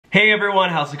Hey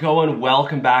everyone, how's it going?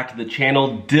 Welcome back to the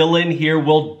channel. Dylan here.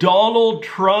 Well, Donald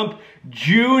Trump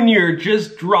Jr.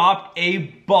 just dropped a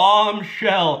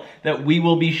bombshell that we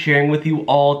will be sharing with you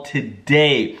all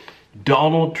today.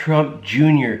 Donald Trump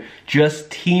Jr. just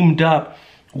teamed up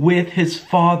with his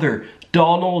father,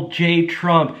 Donald J.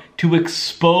 Trump, to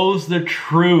expose the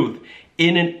truth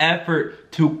in an effort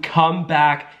to come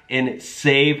back and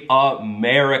save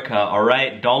America, all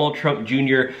right? Donald Trump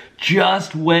Jr.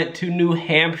 just went to New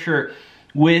Hampshire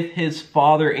with his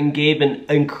father and gave an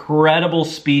incredible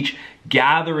speech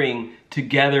gathering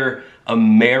together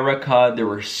America. There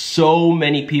were so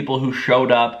many people who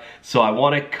showed up, so I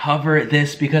want to cover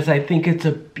this because I think it's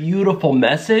a beautiful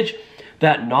message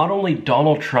that not only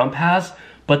Donald Trump has,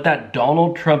 but that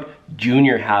Donald Trump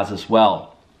Jr. has as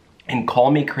well. And call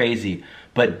me crazy,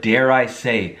 but dare I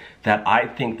say that I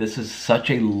think this is such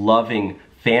a loving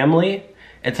family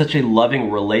and such a loving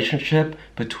relationship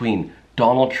between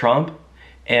Donald Trump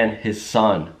and his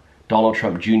son, Donald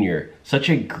Trump Jr. Such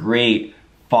a great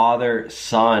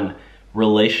father-son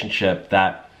relationship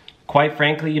that, quite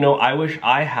frankly, I wish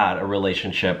I had a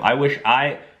relationship. I wish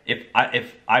I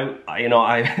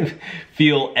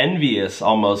feel envious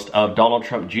almost of Donald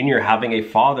Trump Jr. having a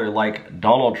father like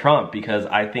Donald Trump, because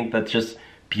I think that's just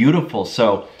beautiful.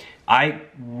 So I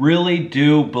really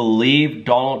do believe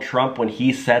Donald Trump when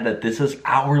he said that this is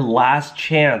our last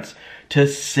chance to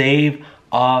save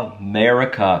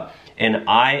America. And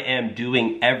I am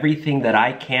doing everything that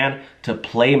I can to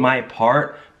play my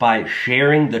part by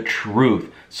sharing the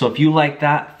truth. So if you like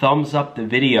that, thumbs up the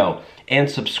video and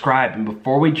subscribe. And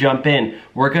before we jump in,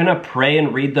 we're gonna pray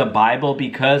and read the Bible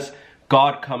because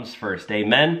God comes first.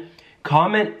 Amen?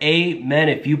 Comment amen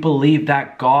if you believe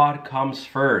that God comes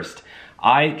first.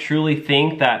 I truly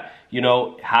think that,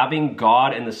 having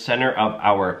God in the center of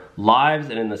our lives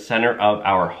and in the center of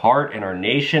our heart and our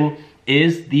nation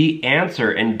is the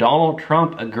answer. And Donald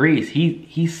Trump agrees.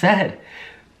 He said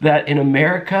that in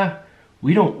America,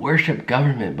 we don't worship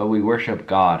government, but we worship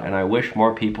God. And I wish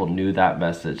more people knew that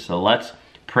message. So let's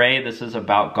pray. This is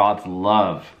about God's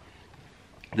love.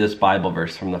 This Bible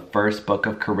verse from the first book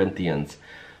of Corinthians.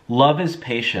 Love is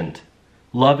patient.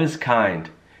 Love is kind.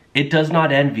 It does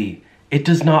not envy. It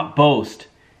does not boast.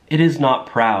 It is not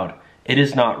proud. It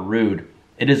is not rude.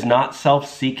 It is not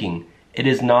self-seeking. It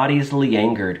is not easily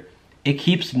angered. It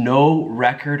keeps no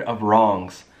record of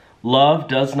wrongs. Love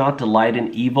does not delight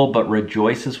in evil, but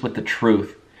rejoices with the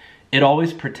truth. It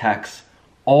always protects,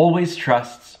 always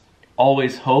trusts,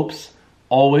 always hopes,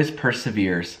 always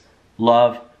perseveres.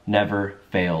 Love never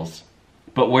fails.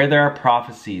 But where there are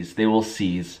prophecies, they will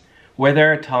cease. Where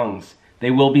there are tongues,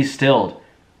 they will be stilled.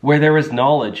 Where there is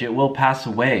knowledge, it will pass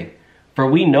away. For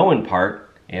we know in part,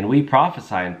 and we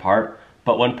prophesy in part,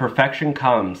 but when perfection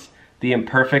comes, the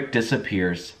imperfect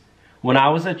disappears. When I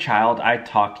was a child, I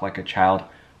talked like a child.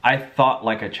 I thought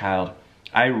like a child.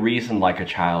 I reasoned like a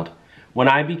child. When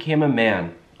I became a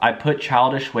man, I put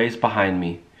childish ways behind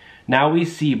me. Now we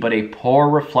see but a poor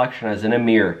reflection as in a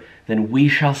mirror. Then we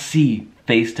shall see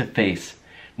face to face.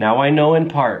 Now I know in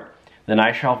part, then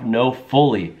I shall know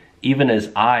fully, even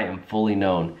as I am fully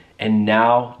known. And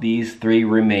now these three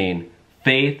remain: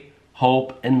 faith,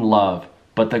 hope, and love.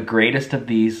 But the greatest of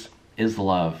these is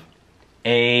love.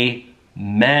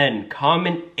 Amen.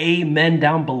 Comment amen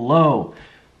down below.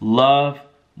 Love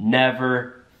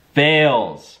never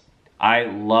fails. I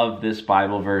love this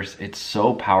Bible verse. It's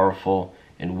so powerful.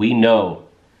 And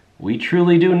we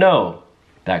truly do know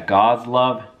that God's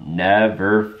love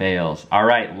never fails. All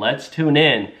right, let's tune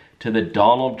in to the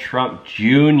Donald Trump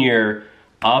Jr.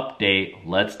 update.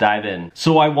 Let's dive in.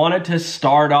 So I wanted to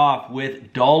start off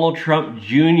with Donald Trump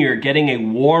Jr. getting a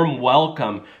warm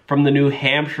welcome from the New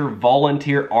Hampshire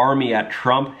Volunteer Army at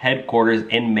Trump headquarters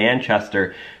in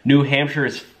Manchester. New Hampshire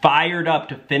is fired up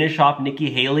to finish off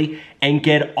Nikki Haley and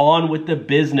get on with the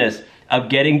business of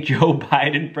getting Joe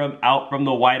Biden out from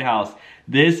the White House.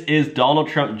 This is Donald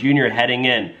Trump Jr. heading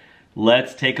in.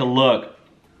 Let's take a look.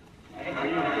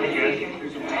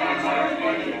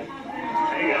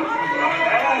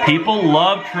 People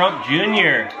love Trump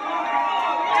Jr.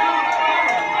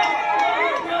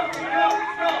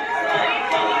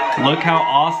 Look how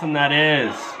awesome that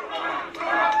is.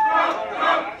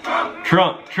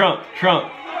 Trump, Trump,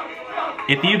 Trump.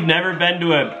 If you've never been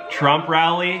to a Trump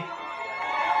rally,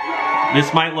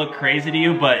 this might look crazy to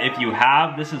you, but if you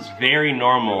have, this is very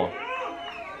normal.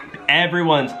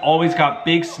 Everyone's always got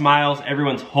big smiles,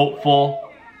 everyone's hopeful,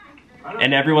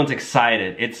 and everyone's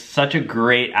excited. It's such a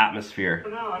great atmosphere.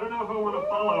 I don't know if I want to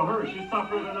follow her. She's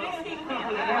tougher than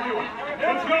everyone.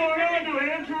 What's going on, New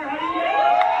Hampshire? How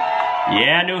you doing?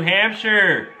 Yeah, New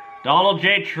Hampshire. Donald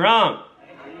J. Trump.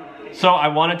 So I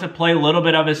wanted to play a little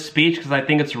bit of his speech because I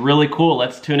think it's really cool.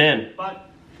 Let's tune in. But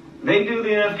they do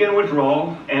the Afghan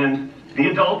withdrawal, and the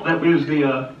adult that was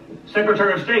the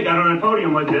Secretary of State got on a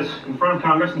podium like this in front of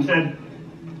Congress and said,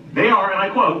 they are, and I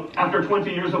quote, after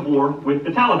 20 years of war with the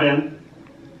Taliban,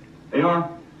 they are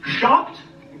shocked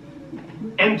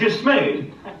and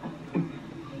dismayed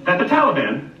that the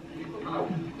Taliban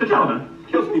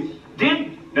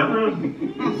did, no, we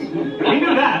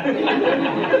knew that.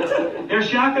 They're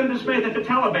shocked and dismayed that the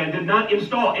Taliban did not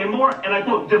install a more, and I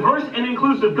quote, diverse and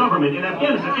inclusive government in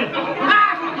Afghanistan.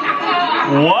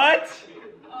 What?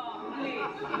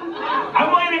 I'm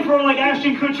waiting for like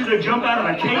Ashton Kutcher to jump out of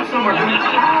a cake somewhere.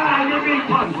 You're being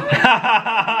punked.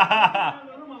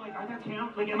 Like, are there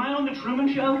cameras? Like, am I on the Truman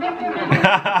Show? Fall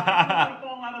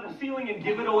out of the ceiling and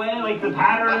give it away? Like the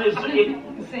pattern is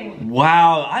insane.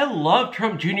 Wow, I love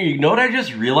Trump Jr. You know what I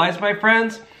just realized, my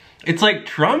friends? It's like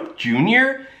Trump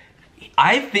Jr.,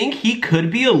 I think he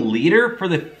could be a leader for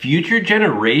the future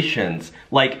generations,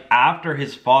 like after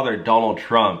his father, Donald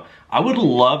Trump. I would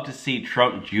love to see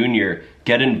Trump Jr.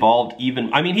 get involved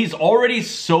even, I mean, he's already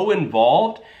so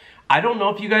involved. I don't know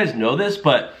if you guys know this,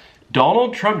 but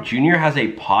Donald Trump Jr. has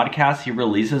a podcast. He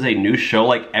releases a new show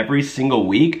like every single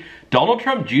week. Donald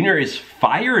Trump Jr. is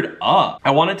fired up.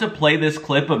 I wanted to play this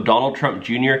clip of Donald Trump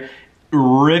Jr.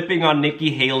 ripping on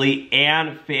Nikki Haley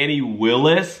and Fani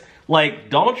Willis. Like,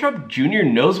 Donald Trump Jr.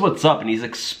 knows what's up, and he's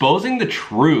exposing the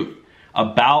truth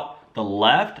about the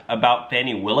left, about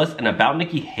Fani Willis, and about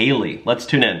Nikki Haley. Let's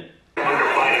tune in.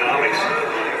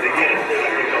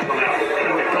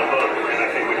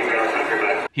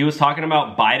 He was talking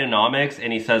about Bidenomics,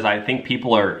 and he says, I think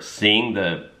people are seeing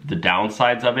the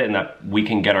downsides of it and that we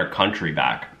can get our country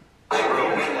back.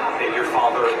 That your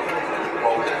father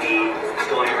won't be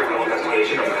still under criminal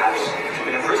investigation or perhaps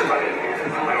been in prison by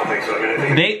then? I don't think so.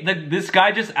 I mean, this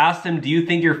guy just asked him, do you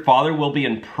think your father will be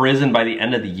in prison by the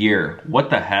end of the year? What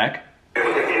the heck?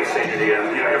 look at the insanity of,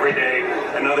 every day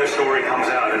another story comes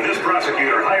out, and this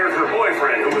prosecutor hired her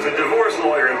boyfriend, who was a divorce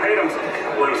lawyer, and paid him,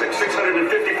 what was it,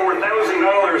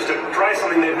 $654,000 to try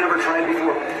something they've never tried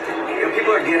before.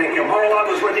 People are getting,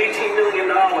 Mar-a-Lago's worth $18 million.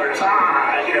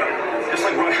 Just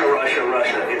like Russia.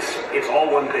 It's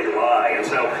all one big lie. And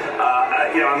so,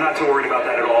 I'm not too worried about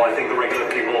that at all. I think the regular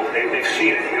people, they've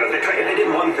seen it. If they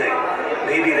did one thing,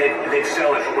 maybe they'd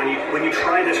sell it. But when you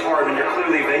try this hard and you're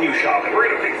clearly venue shopping, we're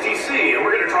going to pick D.C. and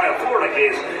we're going to try a Florida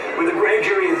case with a grand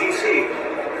jury in D.C.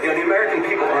 The American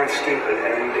people aren't stupid.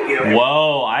 And,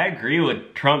 Whoa, I agree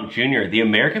with Trump Jr. The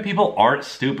American people aren't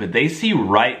stupid. They see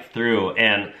right through.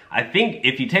 And I think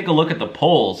if you take a look at the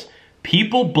polls,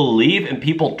 people believe and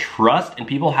people trust and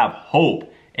people have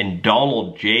hope in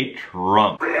Donald J.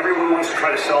 Trump. Everyone wants to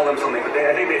try to sell them something, but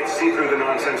I think they see through the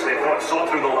nonsense. They saw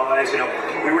through the lies.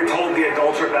 We were told the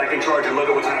adults are back in charge, and look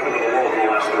at what's happened to the world in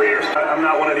the last 3 years. I'm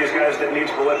not one of these guys that needs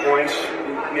bullet points.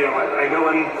 I go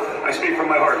and I speak from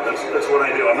my heart. That's what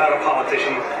I do. I'm not a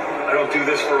politician. I don't do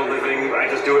this for a living. I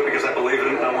just do it because I believe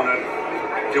in it, and I want to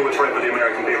do what's right for the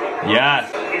American people. Yes.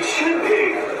 It should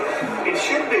be. It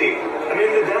should be. I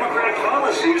mean, the Democratic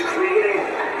policy is creating,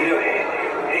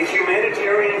 a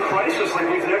humanitarian crisis like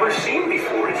we've never seen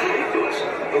before. It's ridiculous.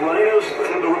 The rhinos,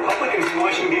 the Republicans in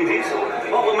Washington, D.C.,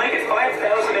 we'll make it $5,000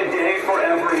 a day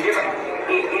forever and give it.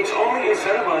 It's only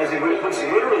incentivizing, but it's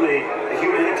literally a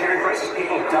humanitarian crisis.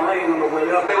 People dying on the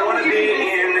way up. They want to be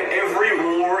in every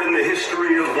war in the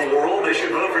history of the world. They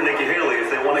should vote for Nikki Haley. If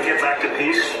they want to get back to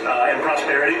peace and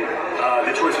prosperity,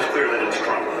 the choice is clear that it's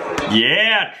Trump.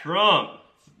 Yeah, Trump.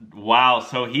 Wow,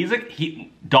 so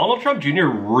Donald Trump Jr.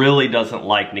 really doesn't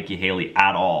like Nikki Haley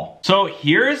at all. So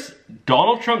here's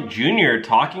Donald Trump Jr.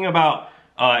 talking about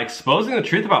exposing the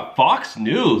truth about Fox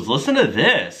News. Listen to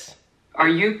this. Are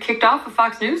you kicked off of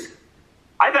Fox News?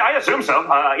 I assume so.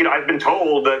 I've been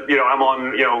told that, I'm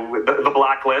on, the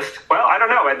blacklist. Well, I don't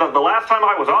know. The last time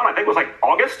I was on, I think it was like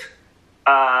August.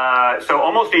 So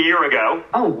almost a year ago.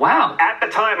 Oh, wow. At the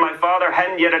time, my father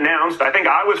hadn't yet announced. I think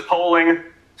I was polling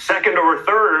second or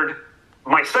third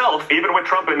myself, even with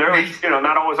Trump in there.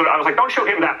 Not always. I was like, don't show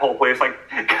him that poll, please. Like,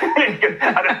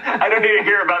 I don't need to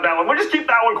hear about that one. We'll just keep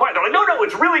that one quiet. They're like, no,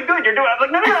 it's really good. You're doing it. I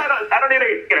was like, no, I don't need to,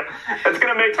 it's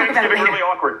going to make Thanksgiving really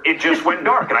awkward. It just went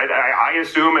dark. And I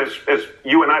assume, as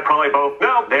you and I probably both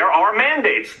know, there are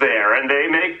mandates there, and they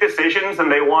make decisions,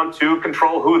 and they want to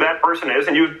control who that person is.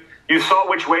 And you saw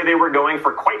which way they were going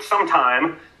for quite some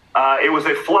time. It was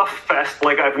a fluff fest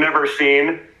like I've never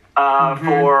seen.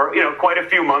 For quite a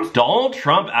few months. Donald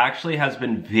Trump actually has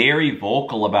been very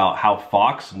vocal about how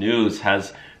Fox News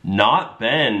has not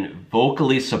been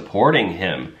vocally supporting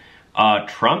him.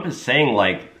 Trump is saying,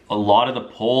 like, a lot of the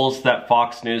polls that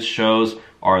Fox News shows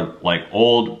are like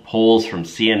old polls from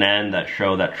CNN that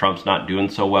show that Trump's not doing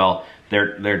so well.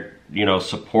 They're you know,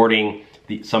 supporting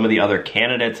some of the other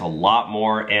candidates a lot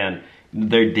more, and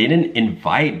they didn't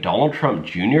invite Donald Trump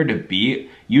Jr. to be.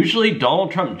 Usually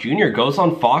Donald Trump Jr. goes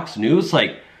on Fox News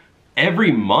like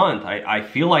every month. I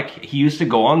feel like he used to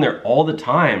go on there all the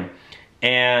time,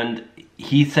 and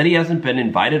he said he hasn't been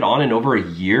invited on in over a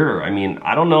year. I mean,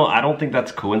 I don't know. I don't think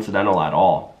that's coincidental at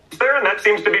all. There, and that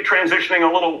seems to be transitioning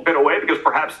a little bit away because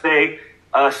perhaps they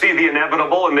see the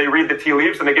inevitable and they read the tea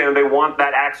leaves, and again, they want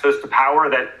that access to power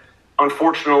that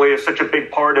unfortunately is such a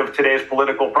big part of today's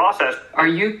political process. Are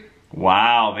you?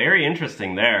 Wow, very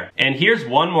interesting there. And here's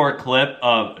one more clip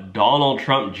of Donald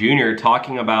Trump Jr.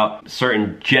 talking about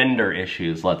certain gender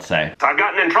issues, let's say. I've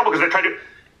gotten in trouble because I tried to...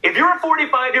 If you're a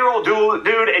 45-year-old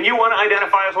dude and you want to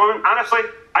identify as a woman, honestly,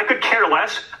 I could care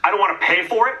less. I don't want to pay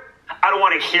for it. I don't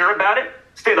want to hear about it.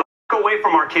 Stay the f*** away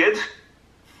from our kids.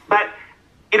 But,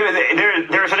 you know,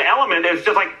 there's an element that's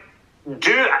just like,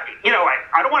 dude, you know,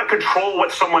 I don't want to control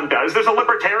what someone does. There's a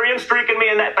libertarian streak in me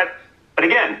in that, but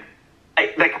again,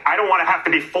 I don't want to have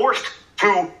to be forced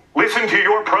to listen to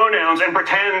your pronouns and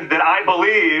pretend that I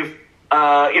believe,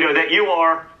 you know, that you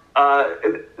are,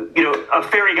 you know, a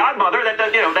fairy godmother. That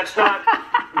does, you know, that's not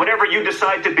whatever you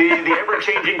decide to be. The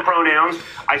ever-changing pronouns.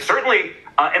 I certainly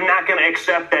am not going to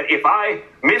accept that if I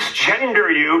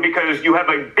misgender you because you have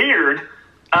a beard,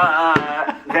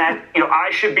 that, you know, I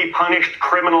should be punished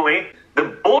criminally.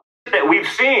 The bullshit that we've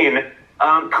seen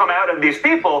come out of these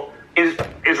people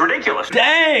is ridiculous.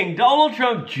 Dang, Donald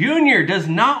Trump Jr. does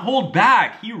not hold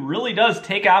back. He really does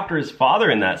take after his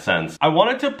father in that sense. I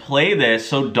wanted to play this.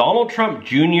 So Donald Trump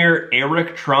Jr.,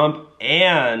 Eric Trump,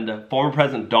 and former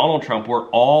President Donald Trump were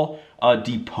all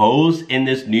deposed in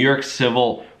this New York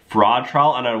civil fraud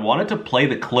trial, and I wanted to play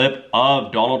the clip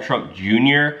of Donald Trump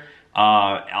Jr.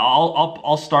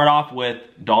 I'll start off with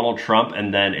Donald Trump,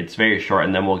 and then it's very short,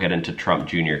 and then we'll get into Trump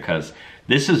Jr. because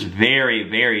this is very,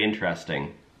 very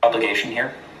interesting. Obligation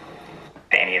here?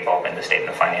 Any involvement in the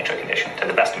statement of financial condition, to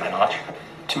the best of my knowledge.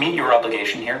 To meet your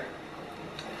obligation here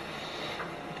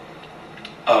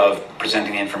of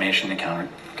presenting the information in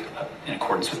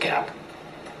accordance with GAAP.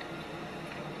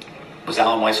 Was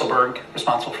Alan Weisselberg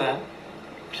responsible for that?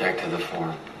 Object to the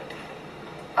form.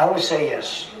 I would say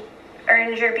yes.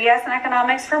 Earned your BS in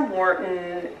economics from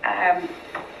Wharton.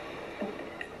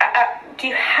 Do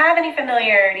you have any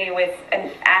familiarity with an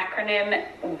acronym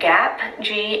GAAP?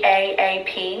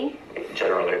 G-A-A-P?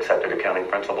 Generally accepted accounting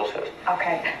principles, yes.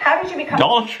 Okay. How did you become...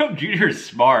 Donald Trump Jr. is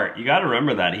smart. You gotta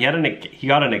remember that. He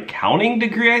got an accounting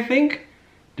degree, I think?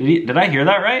 Did I hear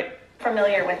that right?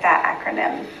 familiar with that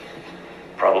acronym?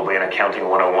 Probably an accounting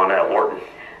 101 at Wharton.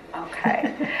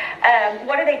 Okay.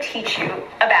 What do they teach you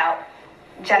about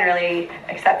generally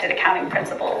accepted accounting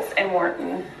principles in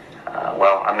Wharton?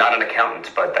 Well, I'm not an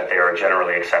accountant, but that they are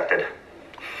generally accepted.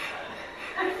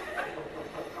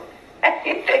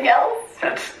 Anything else?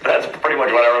 That's pretty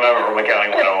much what I remember from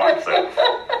accounting 101.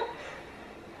 So.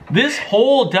 This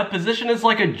whole deposition is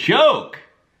like a joke.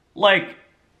 Like,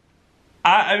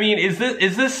 I mean, is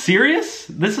this serious?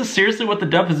 This is seriously what the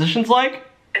deposition's like?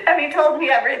 Have you told me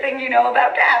everything you know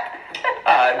about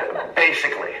GAAP?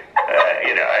 Basically.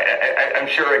 I'm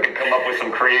sure I could come up with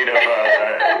some creative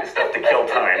stuff to kill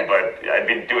time, but I'd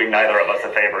be doing neither of us a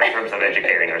favor in terms of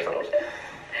educating ourselves.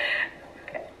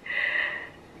 Okay.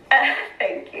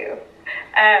 Thank you.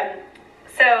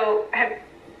 So,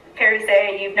 fair to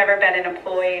say you've never been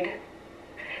employed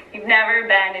in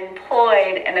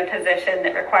a position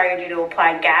that required you to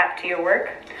apply GAAP to your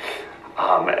work?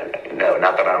 No,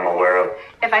 not that I'm aware of.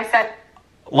 If I said...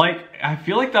 Like, I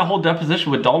feel like that whole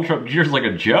deposition with Donald Trump Jr. is like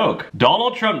a joke.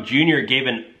 Donald Trump Jr. gave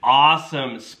an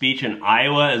awesome speech in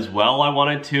Iowa as well. I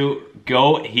wanted to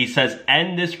go. He says,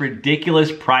 end this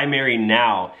ridiculous primary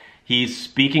now. He's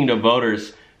speaking to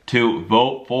voters to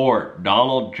vote for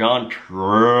Donald John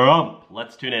Trump.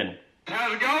 Let's tune in.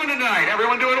 How's it going tonight?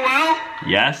 Everyone doing well?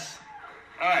 Yes.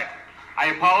 All right. I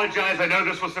apologize. I know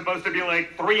this was supposed to be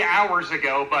like 3 hours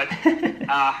ago, but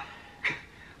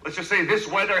let's just say this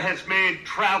weather has made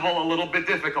travel a little bit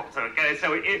difficult. Okay,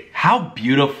 so how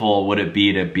beautiful would it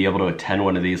be to be able to attend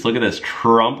one of these? Look at this,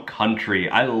 Trump country.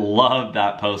 I love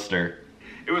that poster.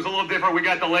 It was a little different. We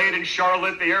got delayed in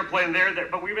Charlotte, the airplane there,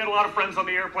 but we made a lot of friends on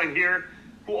the airplane here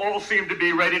who all seem to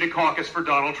be ready to caucus for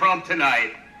Donald Trump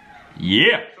tonight.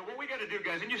 Yeah. So what we got to do,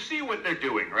 guys, and you see what they're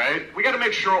doing, right? We got to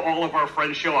make sure all of our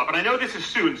friends show up. And I know this is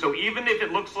soon, so even if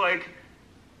it looks like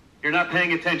you're not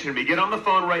paying attention to me, get on the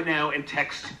phone right now and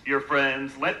text your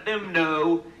friends. Let them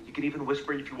know. You can even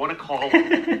whisper if you want to call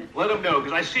them. Let them know,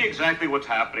 because I see exactly what's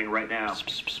happening right now.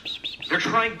 They're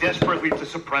trying desperately to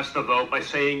suppress the vote by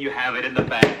saying you have it in the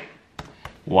bag.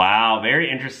 Wow,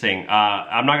 very interesting.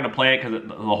 I'm not going to play it because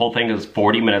the whole thing is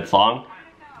 40 minutes long.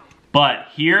 But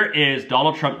here is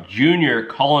Donald Trump Jr.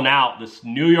 calling out this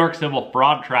New York civil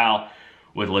fraud trial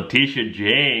with Letitia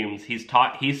James. He's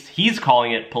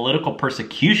calling it political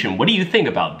persecution. What do you think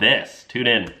about this? Tune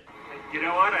in. You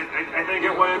know what? I think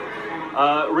it went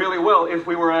really well if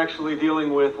we were actually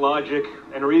dealing with logic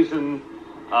and reason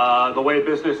the way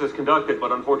business is conducted.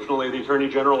 But unfortunately, the Attorney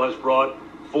General has brought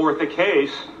forth a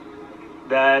case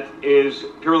that is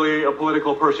purely a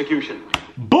political persecution.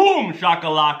 Boom,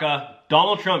 shakalaka.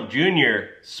 Donald Trump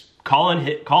Jr.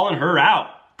 calling her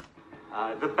out.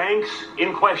 The banks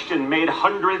in question made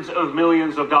hundreds of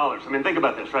millions of dollars. I mean, think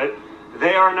about this, right?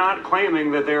 They are not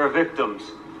claiming that they are victims.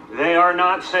 They are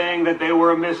not saying that they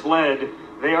were misled.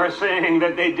 They are saying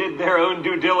that they did their own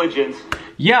due diligence.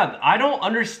 Yeah, I don't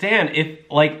understand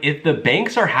if the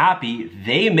banks are happy,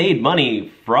 they made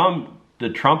money from the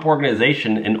Trump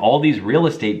organization and all these real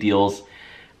estate deals.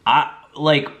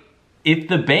 If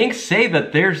the banks say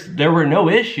that there were no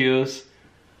issues,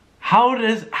 how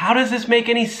does this make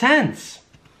any sense?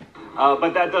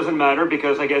 But that doesn't matter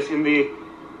because I guess in the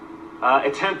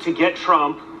attempt to get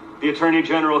Trump, the Attorney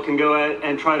General can go ahead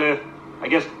and try to, I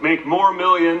guess, make more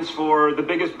millions for the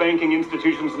biggest banking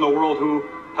institutions in the world who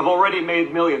have already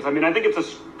made millions. I mean, I think it's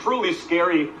a truly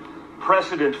scary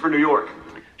precedent for New York.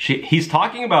 He's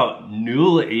talking about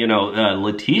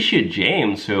Letitia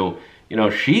James, who,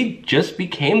 she just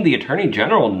became the Attorney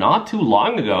General not too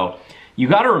long ago. You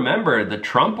got to remember, the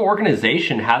Trump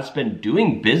organization has been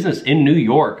doing business in New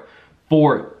York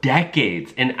for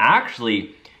decades. And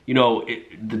actually,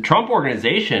 the Trump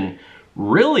organization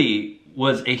really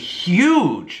was a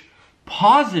huge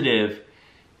positive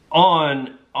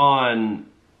on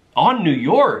New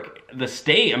York, the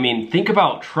state. I mean, think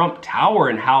about Trump Tower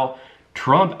and how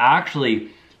Trump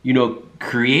actually,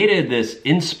 created this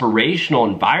inspirational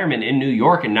environment in New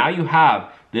York. And now you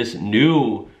have this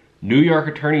new New York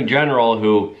Attorney General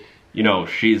who,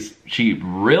 she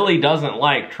really doesn't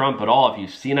like Trump at all. If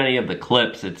you've seen any of the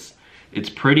clips, it's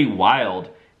pretty wild.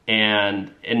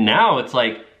 And now it's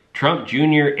like Trump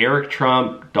Jr., Eric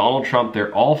Trump, Donald Trump,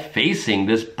 they're all facing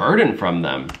this burden from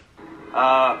them.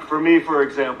 For me, for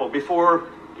example, before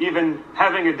even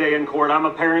having a day in court, I'm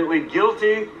apparently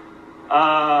guilty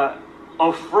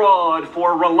of fraud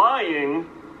for relying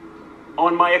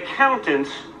on my accountant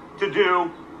to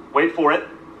do, wait for it,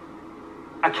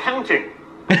 accounting.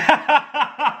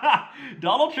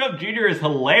 Donald Trump Jr. is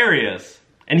hilarious.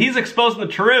 And he's exposing the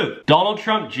truth. Donald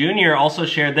Trump Jr. also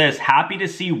shared this. Happy to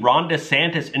see Ron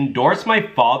DeSantis endorse my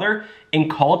father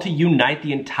and call to unite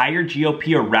the entire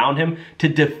GOP around him to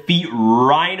defeat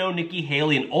Rhino Nikki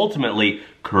Haley and ultimately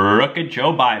crooked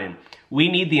Joe Biden. We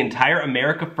need the entire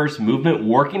America First movement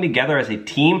working together as a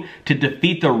team to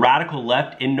defeat the radical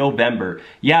left in November.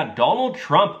 Yeah, Donald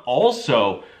Trump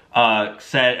also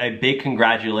said a big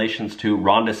congratulations to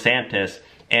Ron DeSantis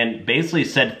and basically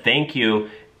said thank you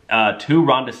to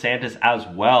Ron DeSantis as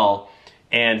well,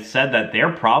 and said that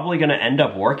they're probably going to end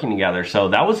up working together. So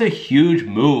that was a huge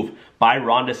move by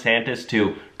Ron DeSantis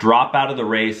to drop out of the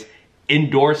race,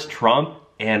 endorse Trump,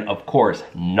 and of course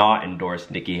not endorse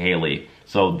Nikki Haley.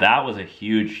 So that was a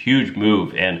huge, huge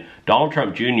move, and Donald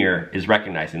Trump Jr. is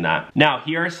recognizing that. Now,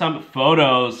 here are some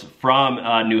photos from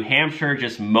New Hampshire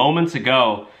just moments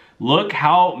ago. Look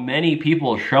how many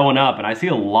people are showing up, and I see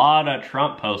a lot of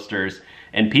Trump posters,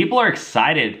 and people are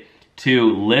excited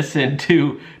to listen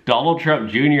to Donald Trump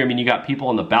Jr. I mean, you got people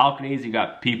on the balconies, you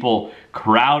got people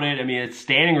crowded. I mean, it's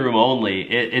standing room only.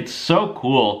 It's so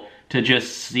cool to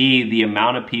just see the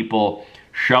amount of people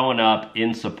showing up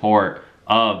in support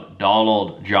of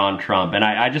Donald John Trump. And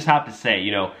I just have to say,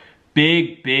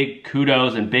 big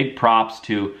kudos and big props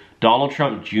to Donald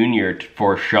Trump Jr.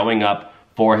 for showing up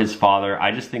for his father.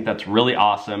 I just think that's really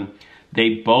awesome.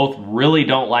 They both really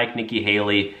don't like Nikki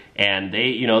Haley, and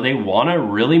they want to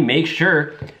really make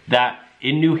sure that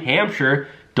in New Hampshire,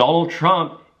 Donald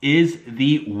Trump is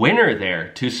the winner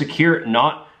there to secure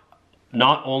not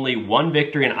only one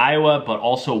victory in Iowa, but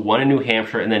also one in New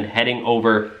Hampshire, and then heading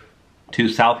over to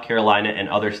South Carolina and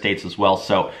other states as well.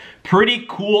 So pretty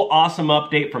cool, awesome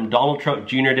update from Donald Trump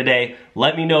Jr. today.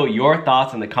 Let me know your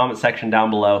thoughts in the comment section down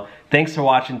below. Thanks for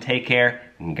watching, take care,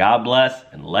 and God bless,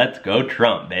 and let's go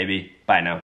Trump, baby. Bye now.